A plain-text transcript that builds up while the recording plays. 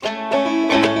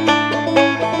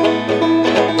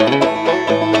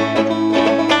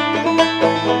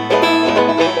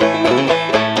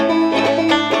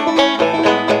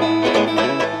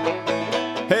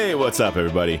up,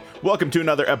 everybody? Welcome to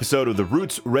another episode of the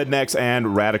Roots, Rednecks,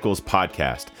 and Radicals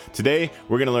podcast. Today,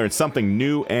 we're going to learn something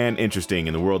new and interesting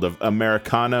in the world of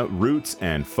Americana, roots,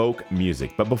 and folk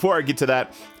music. But before I get to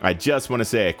that, I just want to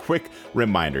say a quick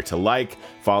reminder to like,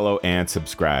 follow, and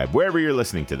subscribe wherever you're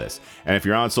listening to this. And if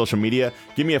you're on social media,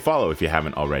 give me a follow if you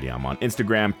haven't already. I'm on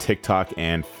Instagram, TikTok,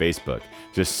 and Facebook.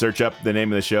 Just search up the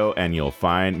name of the show and you'll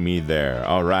find me there.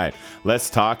 All right, let's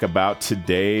talk about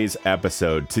today's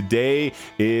episode. Today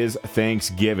is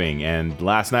Thanksgiving, and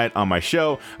last night on my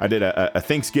show, I did a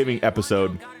Thanksgiving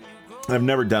episode I've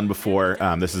never done before.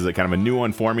 This is a kind of a new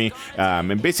one for me.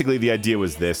 And basically the idea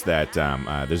was this, that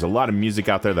there's a lot of music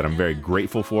out there that I'm very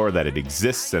grateful for, that it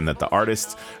exists and that the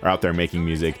artists are out there making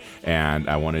music. And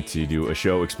I wanted to do a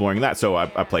show exploring that. So I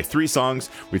play 3 songs.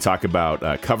 We talk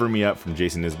about Cover Me Up from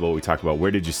Jason Isbell. We talk about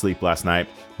Where Did You Sleep Last Night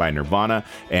by Nirvana.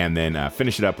 And then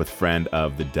finish it up with Friend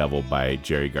of the Devil by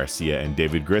Jerry Garcia and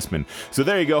David Grisman. So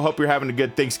there you go. Hope you're having a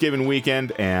good Thanksgiving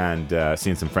weekend and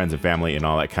seeing some friends and family and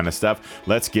all that kind of stuff.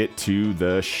 Let's get to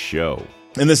the show.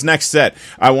 In this next set,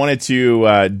 I wanted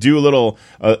to do a little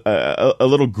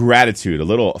gratitude, a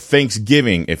little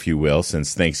Thanksgiving, if you will,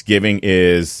 since Thanksgiving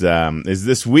is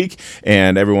this week,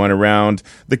 and everyone around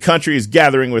the country is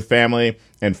gathering with family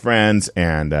and friends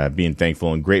and being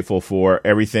thankful and grateful for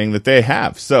everything that they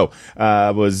have. So I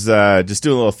was just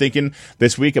doing a little thinking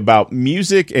this week about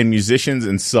music and musicians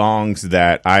and songs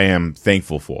that I am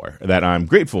thankful for, that I'm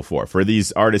grateful for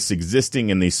these artists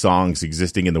existing and these songs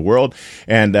existing in the world.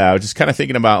 And I was just kind of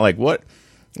thinking about, like, what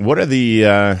are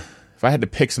the... if I had to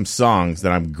pick some songs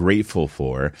that I'm grateful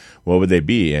for, what would they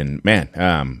be? And man,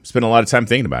 spent a lot of time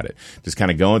thinking about it. Just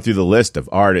kind of going through the list of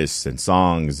artists and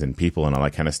songs and people and all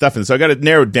that kind of stuff. And so I got it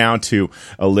narrowed down to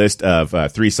a list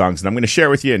of 3 songs. And I'm going to share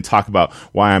with you and talk about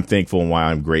why I'm thankful and why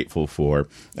I'm grateful for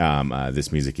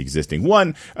this music existing.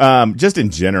 One, just in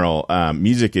general,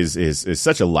 music is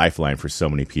such a lifeline for so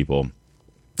many people.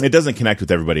 It doesn't connect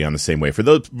with everybody on the same way. For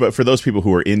those people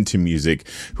who are into music,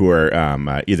 who are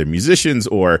either musicians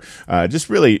or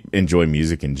just really enjoy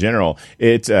music in general,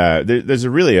 there's a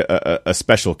really a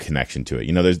special connection to it.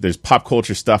 You know, there's pop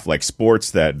culture stuff like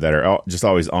sports that are just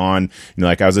always on. You know,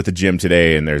 like I was at the gym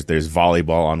today, and there's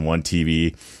volleyball on one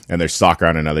TV, and there's soccer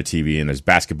on another TV, and there's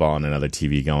basketball on another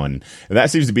TV going. And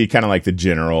that seems to be kind of like the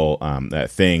general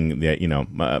thing that, you know,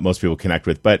 most people connect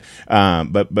with. But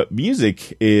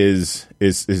music is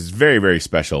very, very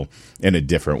special in a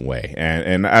different way.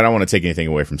 And I don't want to take anything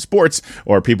away from sports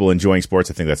or people enjoying sports.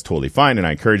 I think that's totally fine, and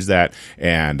I encourage that.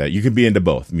 And you can be into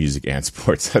both music and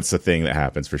sports. That's a thing that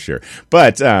happens for sure.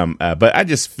 But I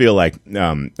just feel like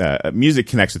music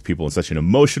connects with people in such an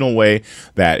emotional way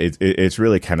that it's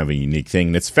really kind of a unique thing.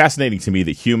 And it's fascinating to me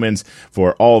that humans,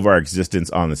 for all of our existence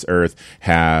on this earth,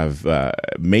 have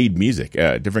made music.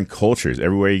 Different cultures,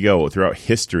 everywhere you go throughout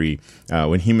history,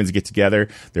 when humans get together,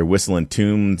 they're whistling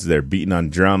tunes, they're beating on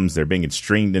drums, they're making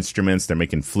stringed instruments, they're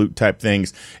making flute type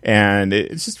things, and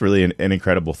it's just really an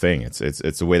incredible thing.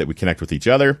 It's a way that we connect with each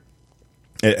other.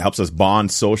 It helps us bond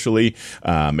socially.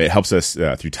 It helps us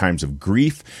through times of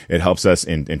grief. It helps us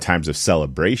in times of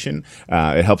celebration.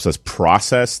 It helps us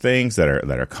process things that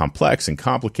are complex and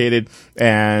complicated.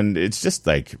 And it's just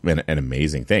like an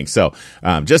amazing thing. So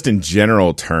just in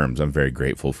general terms, I'm very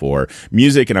grateful for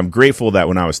music. And I'm grateful that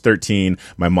when I was 13,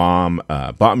 my mom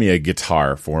bought me a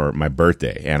guitar for my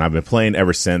birthday. And I've been playing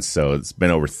ever since. So it's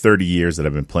been over 30 years that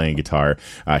I've been playing guitar.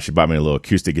 She bought me a little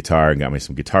acoustic guitar and got me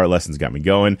some guitar lessons, got me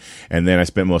going. And then I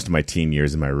spent most of my teen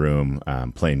years in my room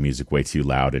playing music way too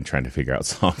loud and trying to figure out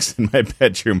songs in my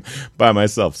bedroom by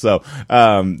myself. So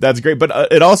that's great.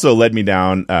 But it also led me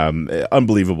down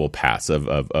unbelievable paths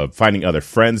of finding other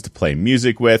friends to play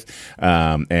music with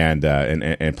and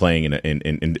playing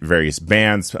in various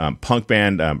bands, punk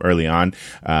band early on.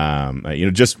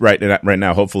 Just right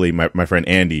now, hopefully my friend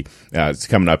Andy is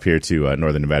coming up here to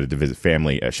Northern Nevada to visit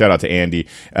family. Shout out to Andy.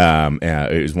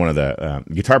 He was one of the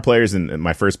guitar players in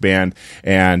my first band.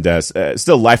 And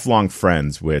still lifelong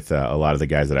friends with a lot of the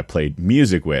guys that I played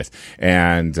music with.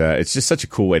 And it's just such a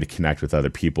cool way to connect with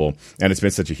other people. And it's been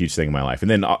such a huge thing in my life.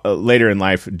 And then later in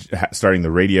life, starting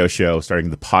the radio show, starting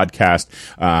the podcast,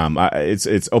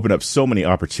 it's opened up so many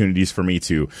opportunities for me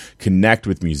to connect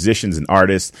with musicians and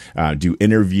artists, do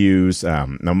interviews.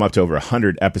 I'm up to over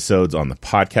 100 episodes on the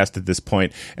podcast at this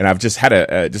point. And I've just had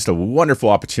a wonderful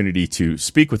opportunity to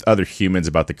speak with other humans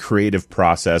about the creative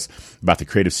process, about the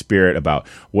creative spirit, about about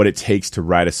what it takes to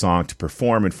write a song, to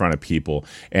perform in front of people.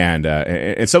 And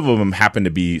some of them happen to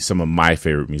be some of my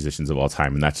favorite musicians of all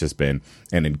time. And that's just been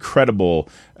an incredible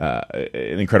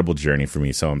journey for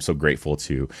me. So I'm so grateful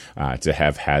to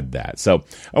have had that. So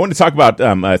I want to talk about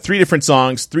 3 different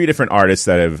songs, 3 different artists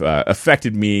that have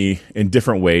affected me in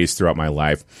different ways throughout my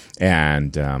life,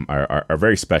 and are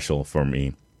very special for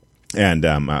me. And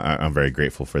I'm very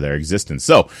grateful for their existence.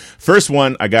 So, first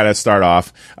one, I got to start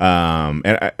off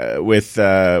with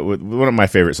one of my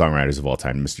favorite songwriters of all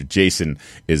time, Mr. Jason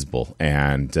Isbell.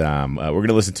 And we're going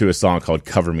to listen to a song called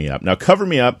Cover Me Up. Now, Cover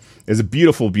Me Up is a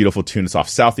beautiful, beautiful tune. It's off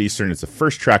Southeastern. It's the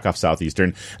first track off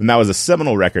Southeastern. And that was a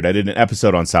seminal record. I did an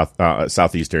episode on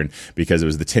Southeastern because it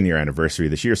was the 10-year anniversary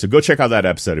this year. So go check out that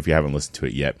episode if you haven't listened to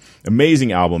it yet.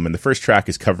 Amazing album. And the first track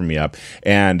is Cover Me Up.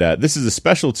 And this is a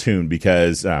special tune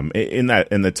because in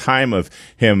the time of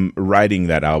him writing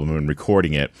that album and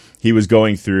recording it, he was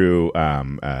going through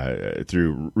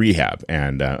rehab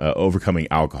and overcoming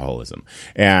alcoholism.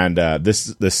 And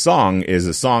this song is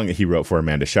a song that he wrote for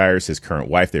Amanda Shires, his current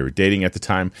wife. They were dating at the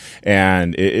time,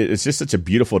 and it's just such a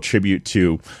beautiful tribute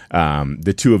to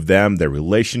the two of them, their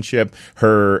relationship,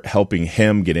 her helping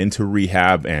him get into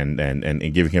rehab and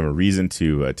giving him a reason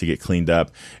to get cleaned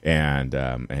up and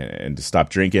to stop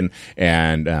drinking.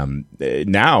 And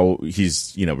now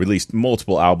he's released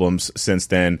multiple albums since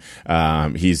then.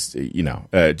 He's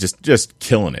just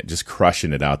killing it, just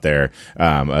crushing it out there,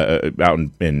 out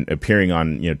and appearing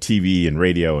on TV and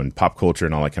radio and pop culture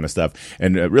and all that kind of stuff,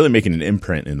 and really making an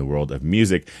imprint in the world of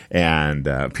music, and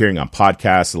appearing on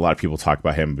podcasts. A lot of people talk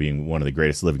about him being one of the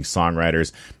greatest living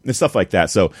songwriters and stuff like that.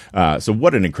 So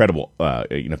what an incredible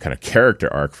kind of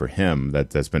character arc for him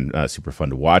that's been super fun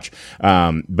to watch.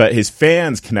 But his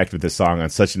fans connect with this song on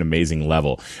such an amazing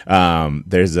level.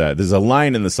 There's a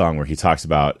line in the song where he talks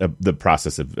about the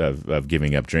process of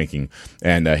giving up drinking,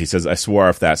 and he says, "I swore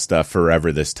off that stuff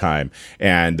forever this time."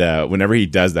 And whenever he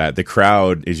does that, the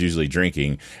crowd is usually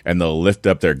drinking, and they'll lift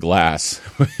up their glass,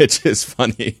 which is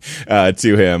funny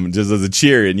to him, just as a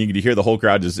cheer, and you can hear the whole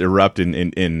crowd just erupt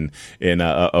in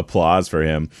applause for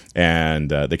him, and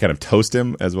they kind of toast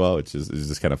him as well, which is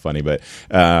just kind of funny. But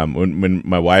when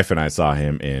my wife and I saw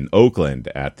him in Oakland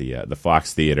at the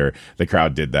Fox Theater, the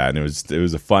crowd did that, and it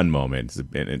was a fun moment,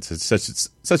 and it's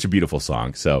such a beautiful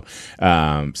song. So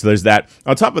there's that.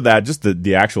 On top of that, just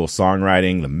the actual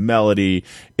songwriting, the melody,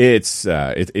 it's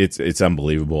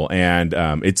unbelievable, and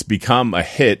it's become a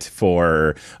hit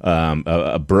for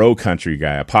a bro country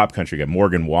guy, a pop country guy,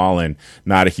 Morgan Wallen.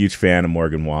 Not a huge fan of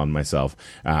Morgan Wallen myself,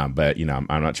 but I'm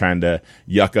not trying to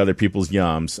yuck other people's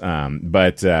yums,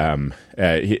 but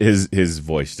his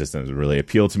voice just doesn't really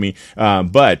appeal to me.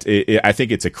 But I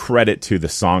think it's a credit to the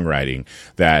songwriting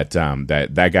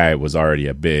that guy was already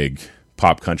a big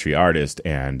pop country artist,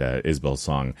 and Isbell's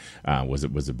song was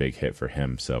a big hit for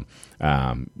him. So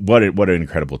what an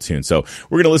incredible tune. So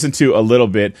we're going to listen to a little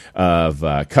bit of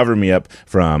Cover Me Up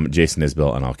from Jason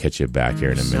Isbell, and I'll catch you back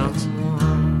here in a minute.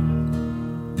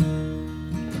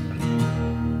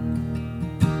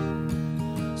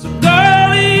 So girl,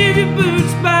 leave your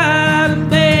boots by the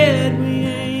bed. We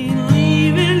ain't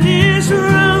leaving this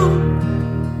room.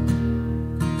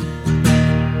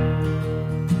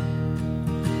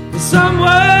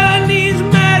 Someone needs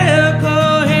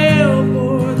medical help,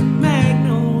 or the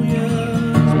magnolias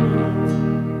bloom.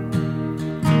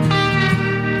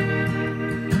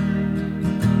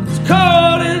 It's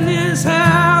cold in this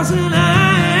house, and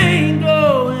I ain't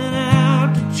going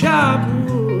out to chop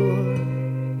wood.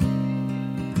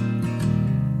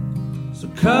 So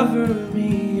cover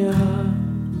me up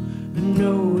and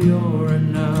know you're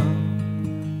enough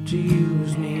to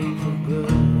use me for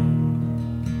good.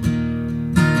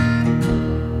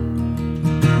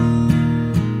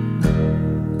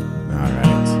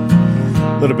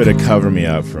 A little bit of Cover Me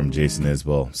Up from Jason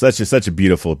Isbell. Such a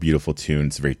beautiful, beautiful tune.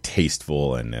 It's very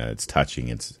tasteful, and it's touching.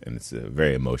 It's a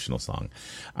very emotional song.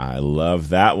 I love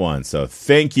that one. So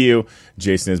thank you,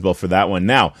 Jason Isbell, for that one.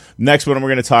 Now, next one we're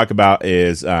going to talk about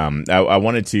is I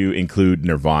wanted to include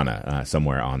Nirvana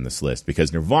somewhere on this list,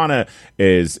 because Nirvana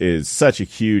is such a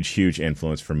huge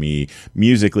influence for me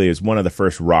musically. It was one of the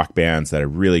first rock bands that I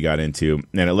really got into,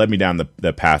 and it led me down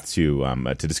the path to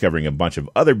discovering a bunch of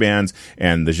other bands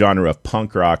and the genre of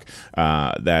punk rock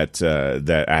that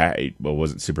I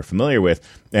wasn't super familiar with,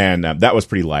 and that was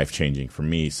pretty life-changing for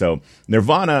me. So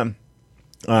Nirvana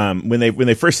when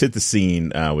they first hit the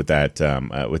scene with that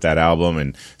album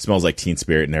and Smells Like Teen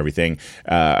Spirit and everything,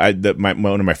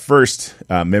 one of my first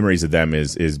memories of them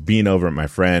is being over at my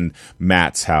friend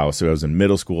Matt's house. So I was in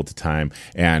middle school at the time,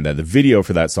 and the video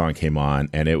for that song came on,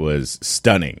 and it was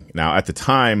stunning. Now at the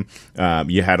time,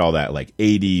 you had all that like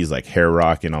 80s like hair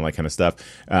rock and all that kind of stuff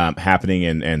happening,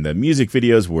 and the music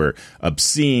videos were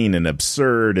obscene and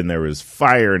absurd, and there was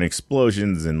fire and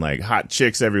explosions and like hot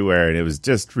chicks everywhere, and it was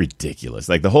just ridiculous.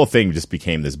 Like the whole thing just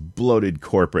became this bloated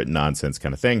corporate nonsense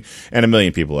kind of thing, and a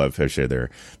million people have shared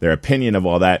their opinion of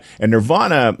all that. And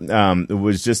Nirvana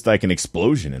was just like an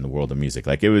explosion in the world of music.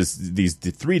 Like it was these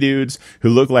three dudes who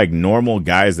looked like normal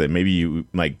guys that maybe you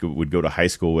like would go to high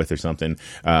school with or something.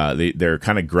 They're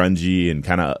kind of grungy and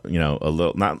kind of, you know, a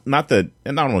little not the,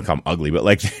 and I don't want to call them ugly, but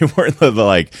like they weren't the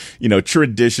like, you know,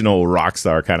 traditional rock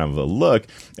star kind of a look,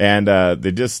 and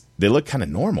they look kind of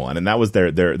normal, and that was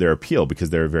their appeal, because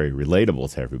they were very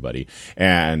relatable to everybody.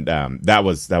 And that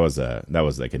was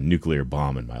like a nuclear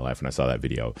bomb in my life. When I saw that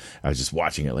video, I was just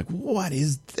watching it like, what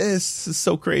is this? This is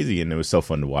so crazy, and it was so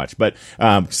fun to watch. But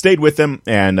stayed with them,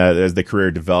 and as the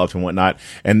career developed and whatnot.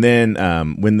 And then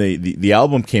when the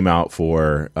album came out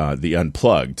for the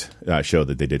Unplugged show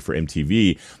that they did for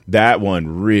MTV, that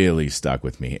one really stuck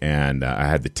with me. And I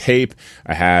had the tape,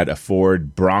 I had a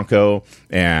Ford Bronco,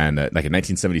 and like a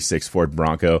 1976 Ford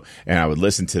Bronco, and I would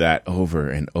listen to that over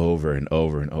and over and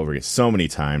over and over again so many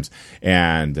times.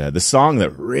 And the song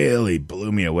that really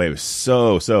blew me away was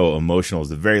so emotional. It was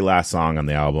the very last song on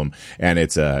the album, and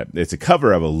it's a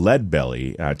cover of a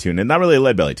Leadbelly tune, and not really a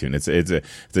Leadbelly tune. It's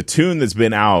a tune that's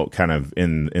been out kind of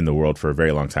in the world for a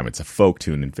very long time. It's a folk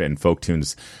tune, and folk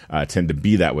tunes tend to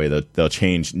be that way. They'll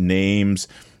change names.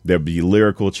 There'll be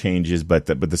lyrical changes, but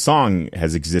the song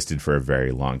has existed for a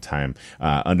very long time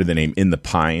under the name In the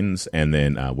Pines, and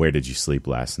then Where Did You Sleep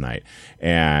Last Night?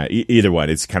 And either one,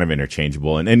 it's kind of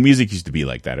interchangeable. And music used to be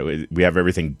like that. We have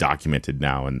everything documented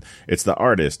now, and it's the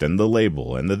artist and the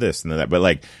label and the this and the that. But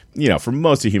like, you know, for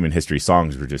most of human history,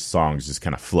 songs were just songs just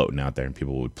kind of floating out there, and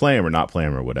people would play them or not play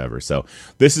them or whatever. So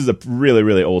this is a really,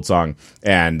 really old song,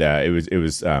 and it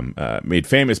was made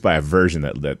famous by a version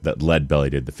that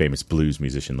Leadbelly did, the famous blues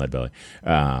musician Leadbelly,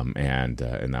 and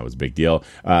that was a big deal.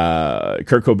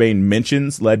 Kurt Cobain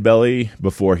mentions Leadbelly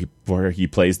before he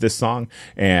plays this song,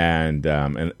 and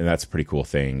that's a pretty cool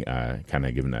thing. Kind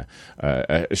of giving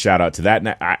a shout out to that.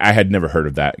 And I had never heard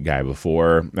of that guy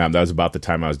before. That was about the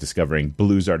time I was discovering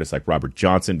blues artists like Robert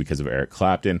Johnson because of Eric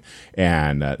Clapton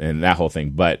and that whole thing.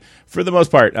 But for the most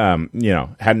part, you know,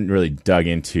 hadn't really dug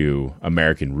into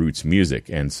American roots music,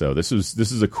 and so this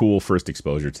is a cool first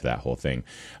exposure to that whole thing.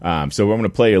 So I'm going to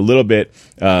play a little bit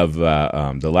of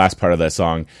the last part of that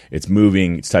song. It's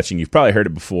moving, it's touching. You've probably heard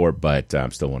it before, but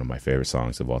still one of my favorite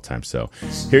songs of all time. So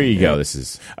here you go. This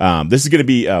is going to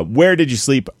be Where Did You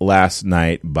Sleep Last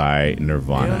Night by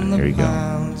Nirvana. Here you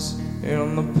go.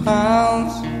 In the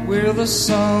pines where the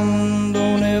sun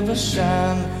don't ever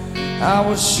shine, I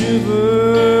would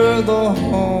shiver the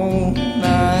whole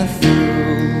night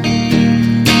through.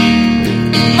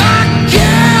 My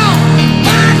girl,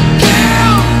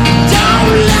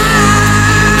 don't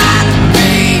lie to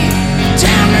me.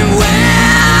 Tell me,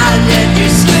 where did you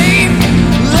sleep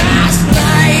last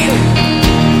night?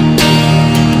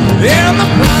 In the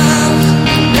pines,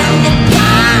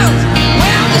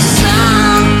 where the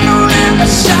sun don't ever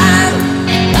shine,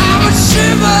 I would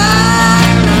shiver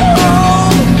the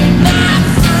whole night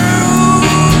through.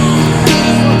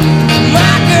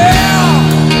 My girl,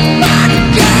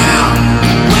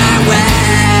 where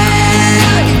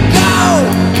you go?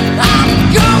 I'm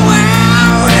going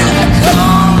where the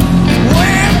cold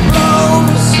wind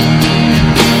blows.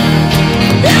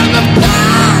 In the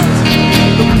pines,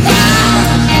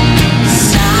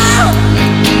 sun,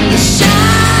 the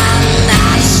shine,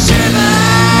 I shiver.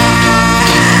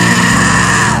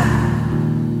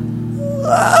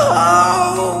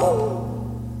 Oh,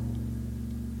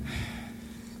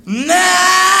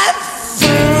 night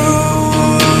through.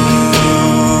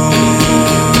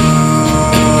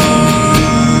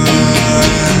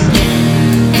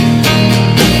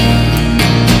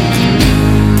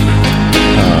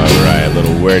 All right, a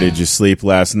little Where Did You Sleep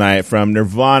Last Night from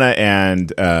Nirvana, and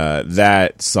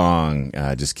that song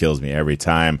just kills me every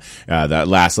time. That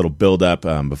last little build-up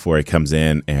before he comes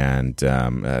in and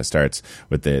starts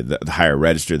with the higher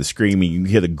register, the screaming. You can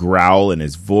hear the growl in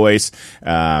his voice.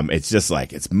 It's just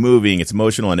like, it's moving, it's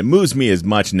emotional, and it moves me as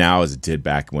much now as it did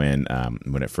back when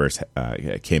it first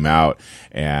came out.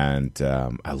 And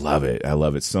I love it. I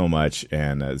love it so much,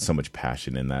 and so much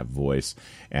passion in that voice.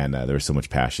 And there was so much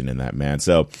passion in that man.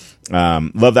 So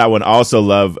Love that one. Also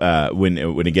love when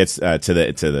it gets to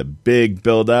the big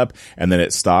build up and then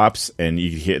it stops and you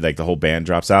can hear like the whole band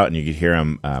drops out and you can hear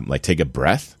him like take a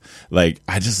breath. Like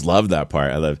I just love that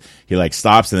part. I love he like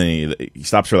stops and then he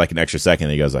stops for like an extra second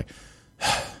and he goes like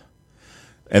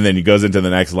and then he goes into the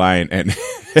next line and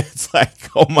it's like,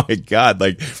 oh my God,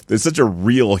 like there's such a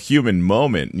real human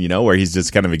moment, you know, where he's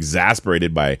just kind of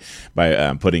exasperated by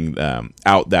putting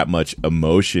out that much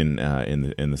emotion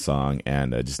in the song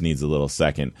and just needs a little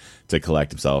second to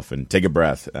collect himself and take a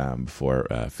breath before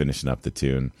finishing up the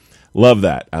tune. Love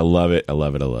that. I love it. I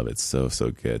love it. I love it. So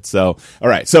good. So, all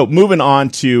right. So moving on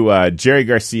to Jerry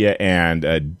Garcia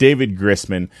and David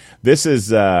Grisman. This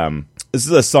is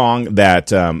a song that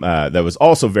that was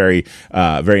also very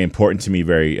important to me,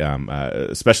 very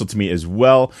special to me as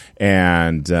well.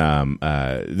 And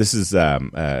this is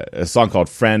a song called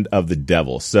 "Friend of the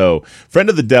Devil." So, "Friend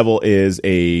of the Devil" is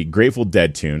a Grateful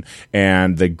Dead tune,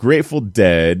 and the Grateful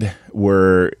Dead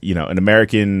were, you know, an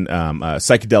American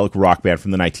psychedelic rock band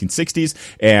from the 1960s,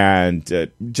 and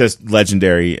just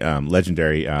legendary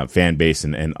fan base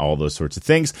and all those sorts of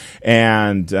things.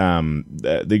 And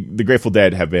the Grateful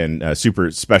Dead have been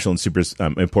super special and super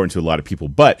important to a lot of people.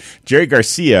 But Jerry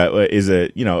Garcia is a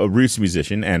roots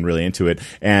musician and really into it.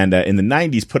 And in the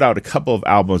 90s, put out a couple of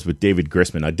albums with David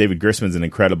Grisman. David Grisman's an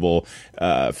incredible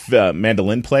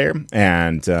mandolin player,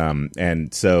 and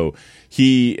so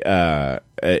he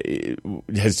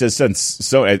has just done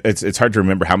so. It's hard to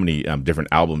remember how many different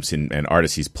albums and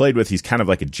artists he's played with. He's kind of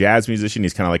like a jazz musician.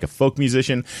 He's kind of like a folk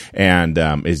musician, and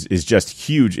is just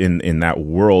huge in that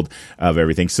world of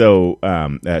everything. So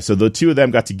so the two of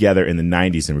them got together in the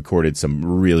 90s and recorded some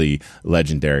really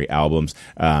legendary albums.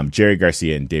 Jerry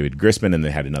Garcia and David Grisman, and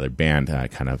they had another band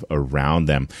kind of around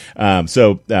them.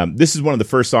 So this is one of the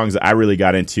first songs that I really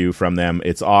got into from them.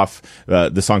 It's off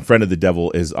the song "Friend of the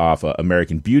Devil" is off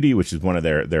American Beauty, which is one of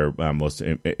their most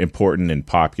important and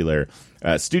popular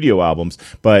studio albums.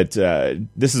 But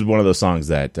this is one of those songs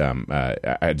that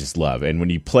I just love. And when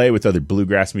you play with other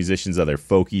bluegrass musicians, other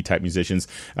folky type musicians,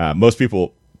 most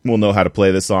people will know how to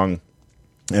play this song.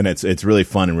 And it's really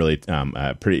fun and really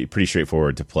pretty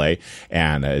straightforward to play,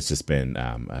 and it's just been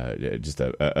just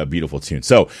a beautiful tune.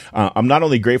 So I'm not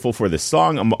only grateful for this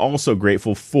song, I'm also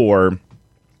grateful for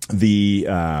the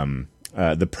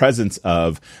presence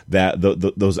of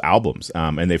those albums,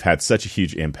 and they've had such a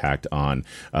huge impact on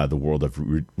the world of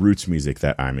roots music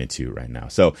that I'm into right now.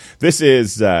 So this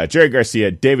is Jerry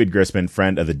Garcia, David Grisman,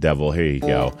 "Friend of the Devil." Here you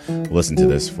go. Listen to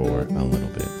this for a little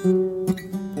bit.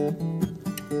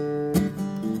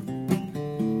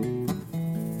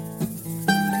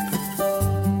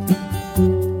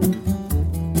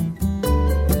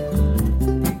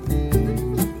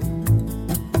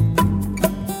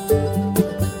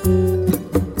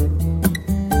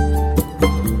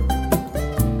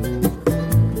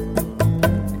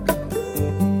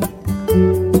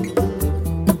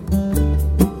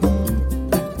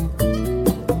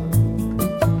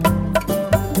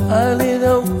 I lit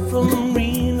out from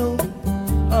Reno,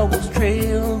 I was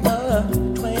trailed by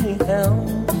 20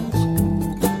 hounds.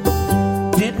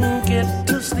 Didn't get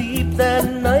to sleep that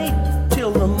night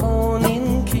till the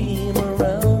morning came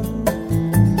around.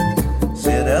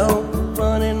 Set out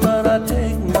running, but I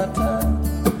take my time.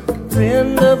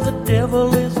 Friend of the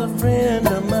devil is a friend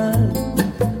of mine.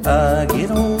 I get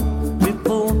home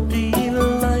before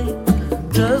daylight,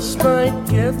 just might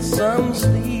get some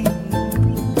sleep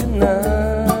tonight.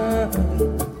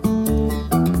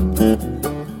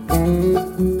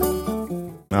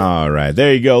 All right,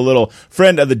 there you go. A little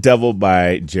 "Friend of the Devil"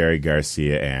 by Jerry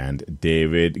Garcia and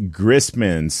David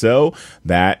Grisman. So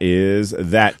that is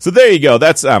that. So there you go.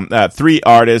 That's 3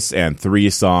 artists and 3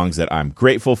 songs that I'm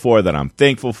grateful for, that I'm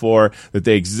thankful for, that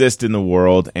they exist in the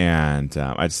world. And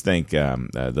I just think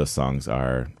those songs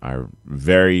are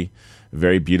very,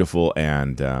 very beautiful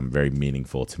and very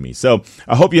meaningful to me. So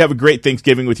I hope you have a great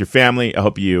Thanksgiving with your family. I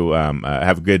hope you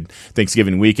have a good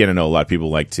Thanksgiving weekend. I know a lot of people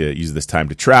like to use this time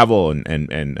to travel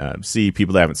and see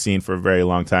people they haven't seen for a very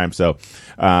long time. So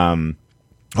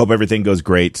hope everything goes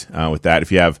great with that. If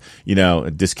you have,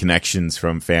 disconnections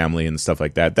from family and stuff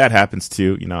like that, that happens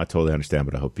too. I totally understand,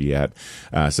 but I hope you had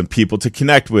some people to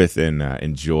connect with and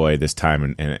enjoy this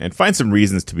time and find some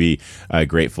reasons to be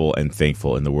grateful and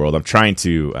thankful in the world. I'm trying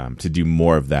to do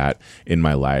more of that in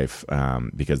my life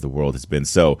because the world has been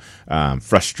so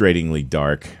frustratingly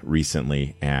dark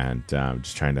recently, and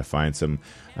just trying to find some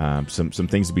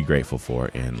things to be grateful for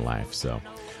in life. So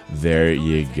there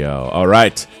you go. All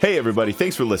right. Hey, everybody.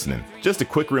 Thanks for listening. Just a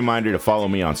quick reminder to follow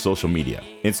me on social media,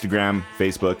 Instagram,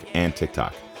 Facebook, and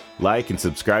TikTok. Like and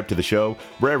subscribe to the show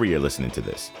wherever you're listening to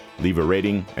this. Leave a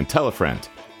rating and tell a friend.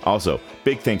 Also,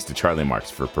 big thanks to Charlie Marks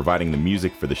for providing the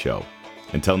music for the show.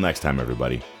 Until next time,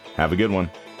 everybody, have a good one.